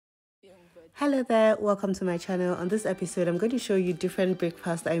Hello there, welcome to my channel. On this episode, I'm going to show you different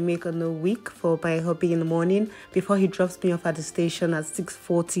breakfasts I make on the week for my hubby in the morning before he drops me off at the station at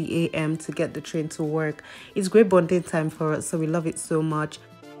 6:40 a.m. to get the train to work. It's great bonding time for us, so we love it so much.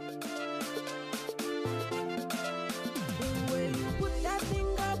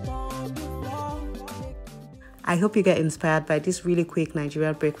 I hope you get inspired by these really quick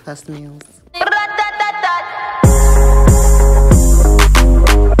Nigerian breakfast meals.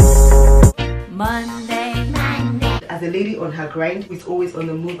 As a lady on her grind, who is always on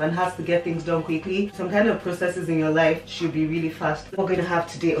the move and has to get things done quickly, some kind of processes in your life should be really fast. What we're going to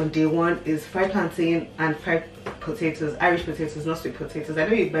have today on day one is fried plantain and fried potatoes, Irish potatoes, not sweet potatoes. I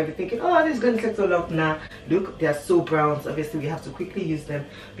know you might be thinking, oh, this is going to take so long. Nah, look, they are so brown, so obviously we have to quickly use them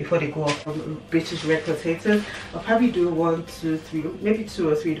before they go off. British red potatoes, I'll probably do 1, 2, 3, maybe 2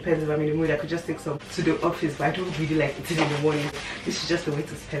 or 3, depends if I'm in the mood. I could just take some to the office, but I don't really like eating in the morning. This is just a way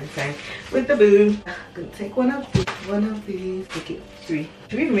to spend time with the boo. I'm gonna take one of these, make it 3.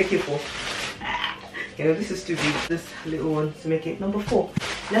 Should we even make it 4? You know, this is too big, this little one, to make it number 4.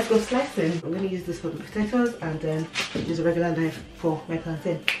 Let's go slicing. I'm going to use this for the potatoes and then use a regular knife for my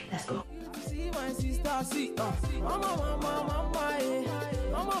plantain. Let's go.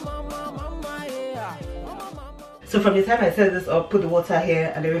 So from the time I set this up, put the water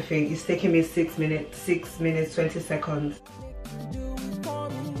here and everything, it's taking me 6 minutes 20 seconds.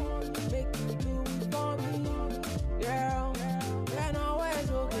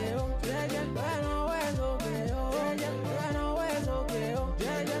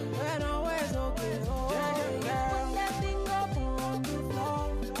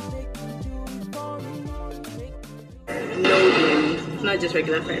 Not just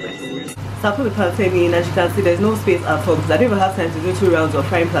regular fried rice. So I put the plantain in. As you can see, there's no space at all because I don't even have time to do 2 rounds of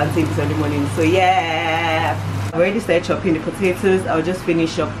frying plantains in the morning. So yeah, I've already started chopping the potatoes. I'll just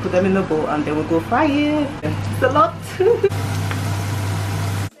finish up, put them in the bowl, and then we'll go fry it. It's a lot.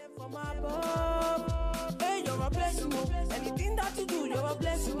 Everything that you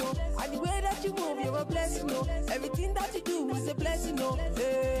do is a blessing.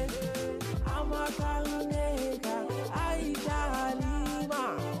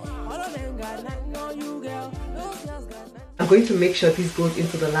 I'm going to make sure this goes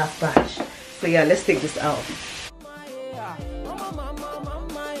into the last batch. So yeah, let's take this out.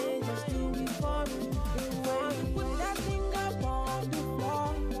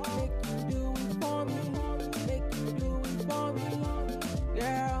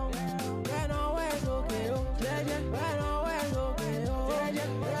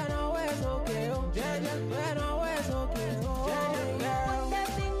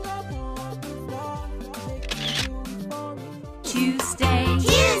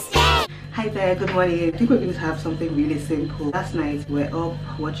 Hi there, good morning. I think we're going to have something really simple. Last night we were up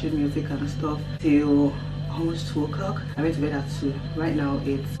watching music and stuff till almost 2 o'clock. I went to bed at 2. Right now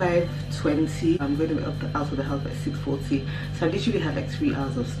it's 5:20. I'm going to be out of the house by 6:40. So I literally had like 3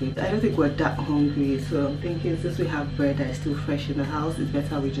 hours of sleep. I don't think we're that hungry, so I'm thinking since we have bread that is still fresh in the house, it's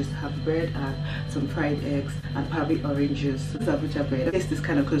better we just have bread and some fried eggs and probably orange juice. This is Abuja bread. This is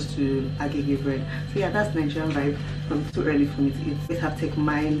kind of close to agege bread. So yeah, that's Nigerian vibe. It's too early for me to eat. I have to take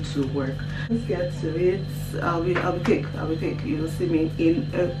mine to work. Let's get to it. I'll be quick. You'll see me in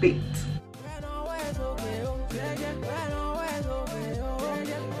a bit.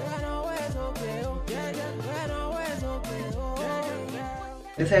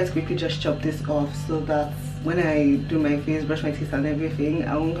 I decided to quickly just chop this off so that when I do my face, brush my teeth and everything,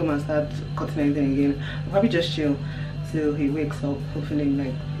 I won't come and start cutting anything again. I'll probably just chill till he wakes up, hopefully in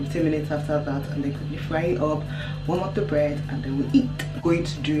like 15 minutes after that, and then quickly fry it up, warm up the bread, and then we'll eat. I'm going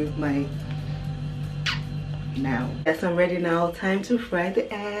to do my now. Yes, I'm ready now. Time to fry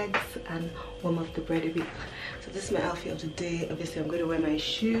the eggs and warm up the bread a bit. So this is my outfit of the day. Obviously I'm going to wear my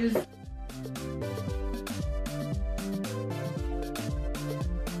shoes.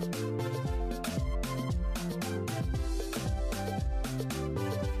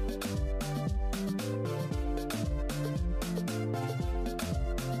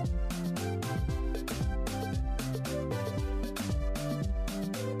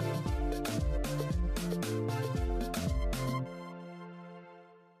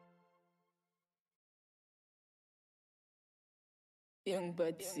 Young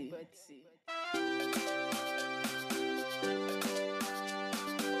Budsy.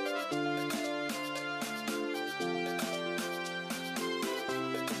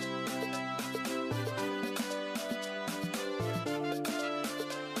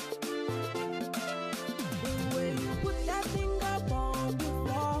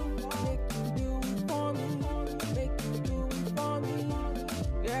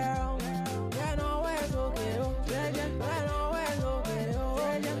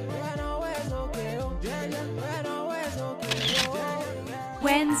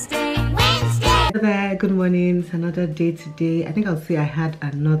 Wednesday. Hi there, good morning. It's another day today. I think I'll say I had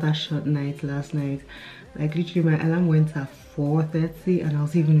another short night last night. Like literally my alarm went at 4:30 and I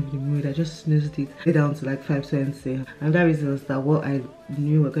was even in the mood. I just snoozed it down to like 5:20. And that reason was that what I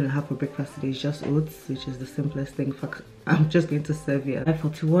knew we're going to have for breakfast today is just oats, which is the simplest thing. In fact, I'm just going to serve it at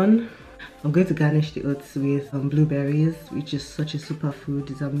 5:41. I'm going to garnish the oats with blueberries, which is such a super food.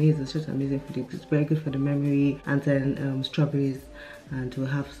 It's amazing, it's such an amazing food. It's very good for the memory. And then strawberries, and we'll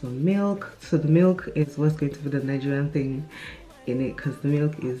have some milk. So the milk is what's going to be the Nigerian thing in it, because the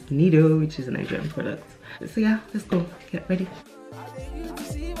milk is Nido, which is a Nigerian product. So yeah, let's go get ready.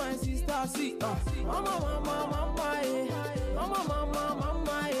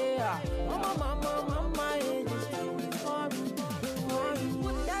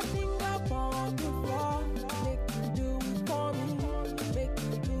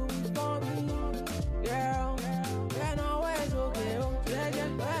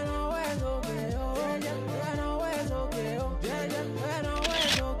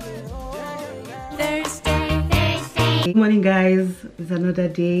 Good morning guys, it's another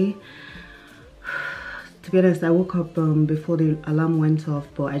day. To be honest, I woke up before the alarm went off,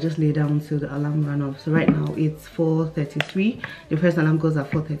 but I just lay down till the alarm ran off. So right now it's 4:33. The first alarm goes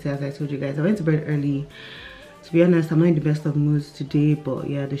at 4:30, as I told you guys. I went to bed early. To be honest, I'm not in the best of moods today, but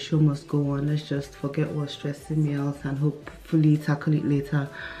yeah, the show must go on. Let's just forget what's stressing me out and hopefully tackle it later.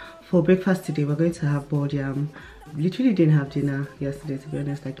 For breakfast today, we're going to have boiled yam. Literally didn't have dinner yesterday, to be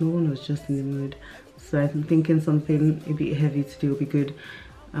honest. Like no one was just in the mood. So I'm thinking something a bit heavy today will be good.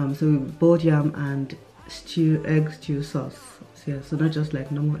 So boiled yam and egg stew sauce. So yeah, so not just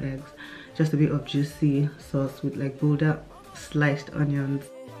like normal eggs, just a bit of juicy sauce with like boiled up sliced onions.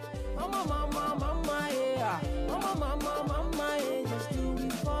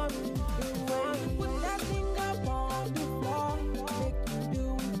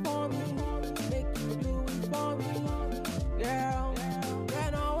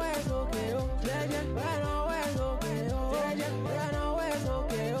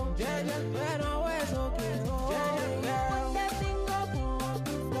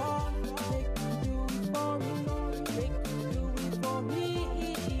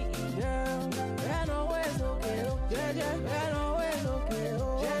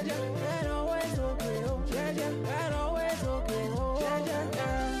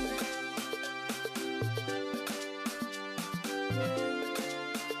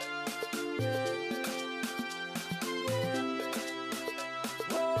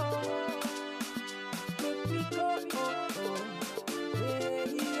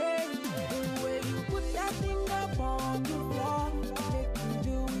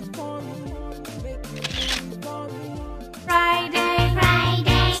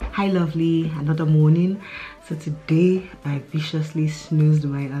 Hi lovely, another morning. So today I viciously snoozed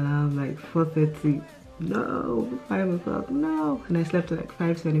my alarm like 4:30. No, 5 o'clock, no. And I slept at like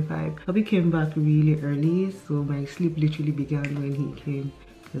 5:25. Bobby came back really early, so my sleep literally began when he came.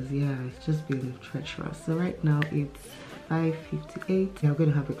 Because yeah, it's just been treacherous. So right now it's 5:58. Yeah, I'm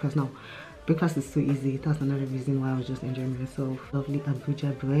gonna have breakfast now. Breakfast is so easy. That's another reason why I was just enjoying myself. Lovely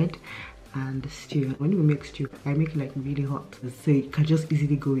Abuja bread and stew. When you make stew, I make it like really hot, so you can just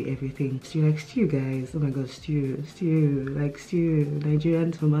easily go with everything. Stew, like stew guys, oh my god, stew, like stew,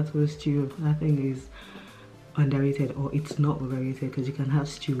 Nigerian tomato stew. That thing is underrated, or it's not overrated, because you can have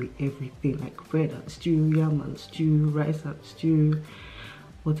stew with everything, like bread and stew, yam and stew, rice and stew,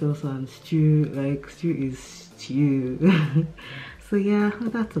 what else and stew, like stew is stew. So yeah,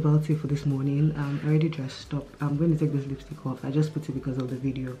 that's about it for this morning. I'm already dressed up. I'm going to take this lipstick off. I just put it because of the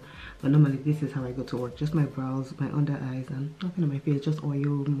video, but normally this is how I go to work. Just my brows, my under eyes, and nothing on my face, just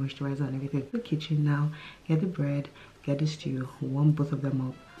oil, moisturizer and everything. The kitchen now, get the bread, get the stew, warm both of them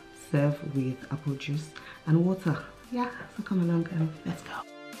up, serve with apple juice and water. Yeah, so come along and let's go.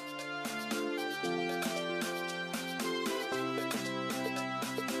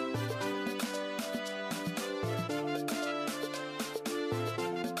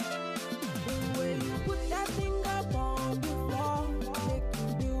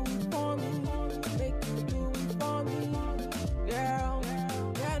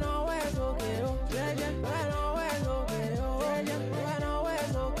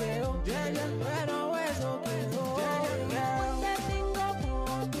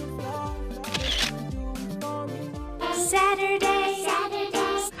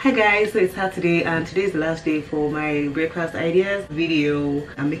 Hi guys, so it's Saturday and today is the last day for my breakfast ideas video.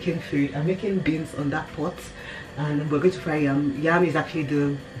 I'm making food. I'm making beans on that pot and we're going to fry yam. Yam is actually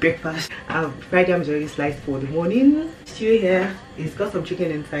the breakfast. Fried yam is already sliced for the morning. Stew here, it's got some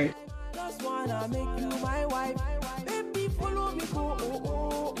chicken inside. Just wanna make you my wife. Baby, follow me, go, oh, oh.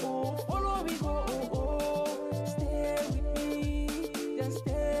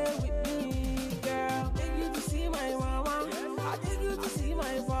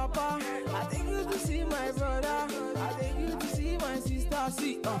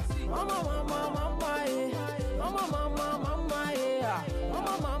 see, mama, mama, mama, yeah. Mama, mama, mama, yeah.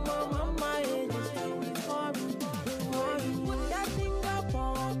 Mama, mama, mama, yeah. Just do it for me. Put that thing up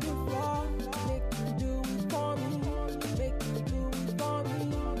on the floor. Make you do it for me. Make you do it for me.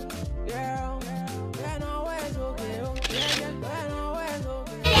 Girl, when always okay. When always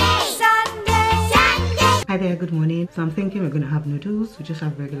okay. Hi there, good morning. So I'm thinking we're gonna have noodles. We just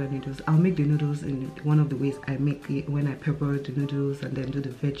have regular noodles. I'll make the noodles in one of the ways I make it, when I pepper the noodles and then do the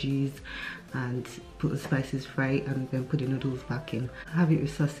veggies and put the spices, fry, and then put the noodles back in. I have it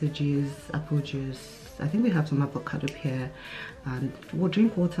with sausages, apple juice. I think we have some avocado here, and we'll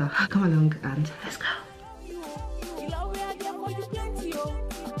drink water. Come along and let's go.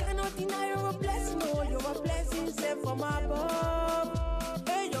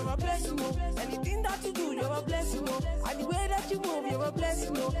 Anything that you do, you're a blessing, oh. And the way that you move, you're a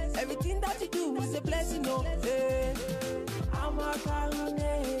blessing, oh. Everything that you do is a blessing, oh. Hey. I'm a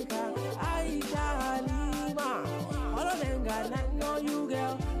Kalineka, Aisha Halima. All of them got nothing on you,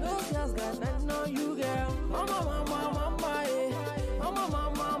 girl. Those girls got nothing on you, girl. Mama, mama, mama, yeah. Mama,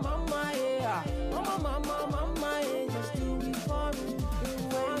 mama, mama, yeah. Mama, mama, mama, yeah. Just do it for me.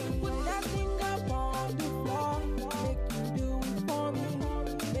 When you put that thing up on the floor, make you do it for me.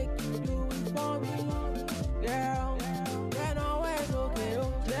 Make you do it for me. Girl, when always okay.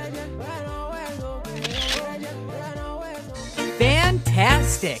 When always okay. When always okay.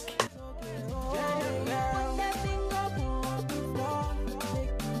 Fantastic!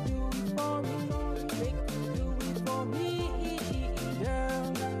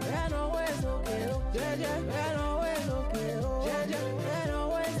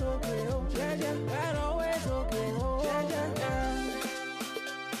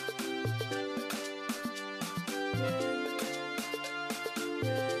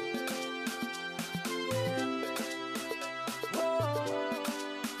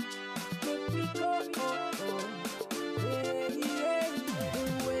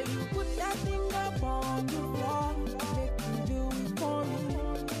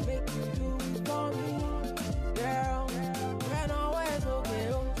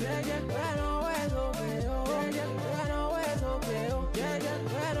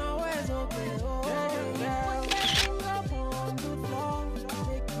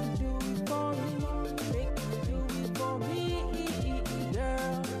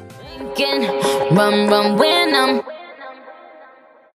 Run, run when I'm